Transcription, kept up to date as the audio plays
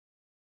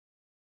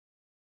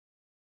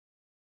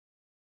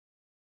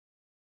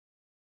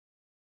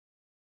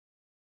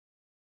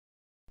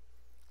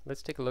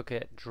Let's take a look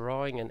at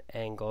drawing an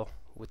angle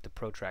with the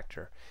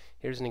protractor.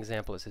 Here's an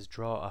example. It says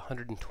draw a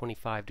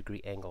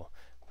 125-degree angle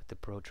with the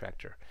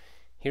protractor.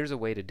 Here's a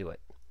way to do it.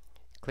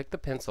 Click the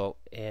pencil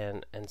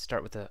and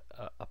start with a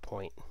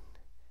point.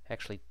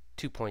 Actually,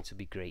 2 points would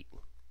be great.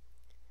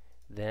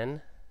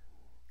 Then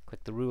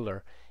click the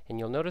ruler, and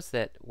you'll notice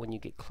that when you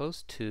get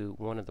close to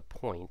one of the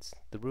points,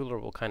 the ruler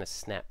will kind of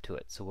snap to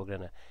it. So we're going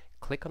to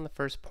click on the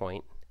first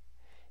point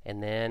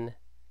and then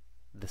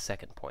the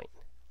second point.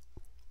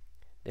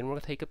 Then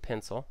we'll take a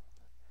pencil,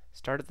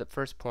 start at the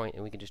first point,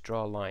 and we can just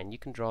draw a line. You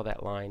can draw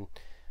that line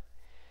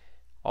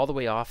all the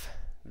way off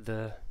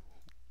the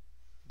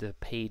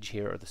page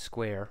here, or the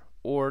square,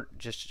 or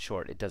just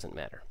short. It doesn't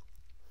matter.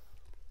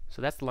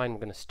 So that's the line we're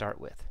going to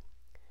start with.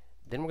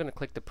 Then we're going to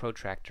click the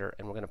protractor,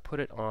 and we're going to put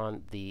it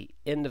on the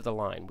end of the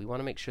line. We want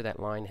to make sure that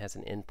line has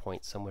an end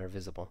point somewhere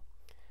visible.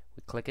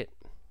 We click it,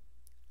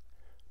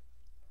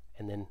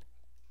 and then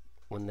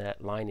when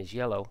that line is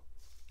yellow,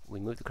 we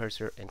move the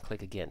cursor and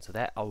click again. So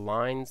that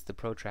aligns the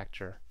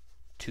protractor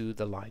to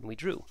the line we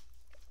drew.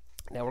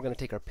 Now we're going to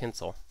take our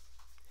pencil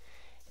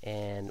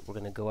and we're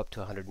going to go up to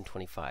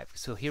 125.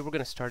 So here we're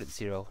going to start at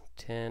 0,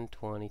 10,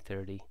 20,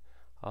 30,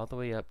 all the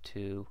way up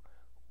to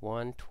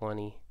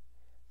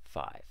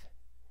 125.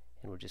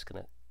 And we're just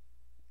going to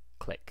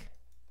click.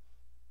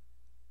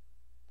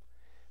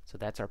 So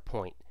that's our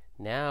point.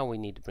 Now we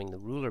need to bring the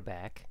ruler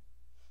back,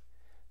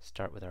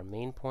 start with our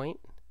main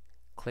point,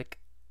 click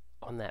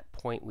on that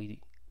point we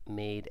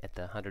made at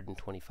the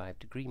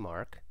 125-degree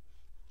mark.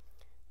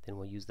 Then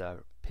we'll use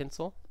the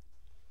pencil,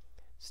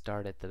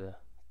 start at the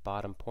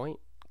bottom point,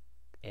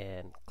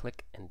 and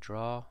click and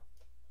draw.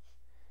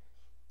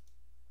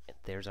 And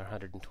there's our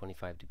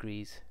 125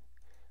 degrees.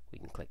 We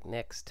can click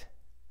next,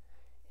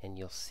 and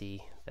you'll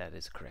see that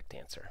is the correct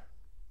answer.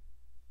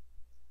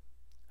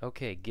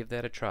 Okay, give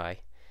that a try,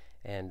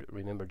 and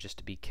remember just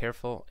to be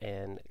careful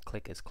and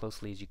click as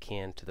closely as you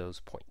can to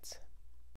those points.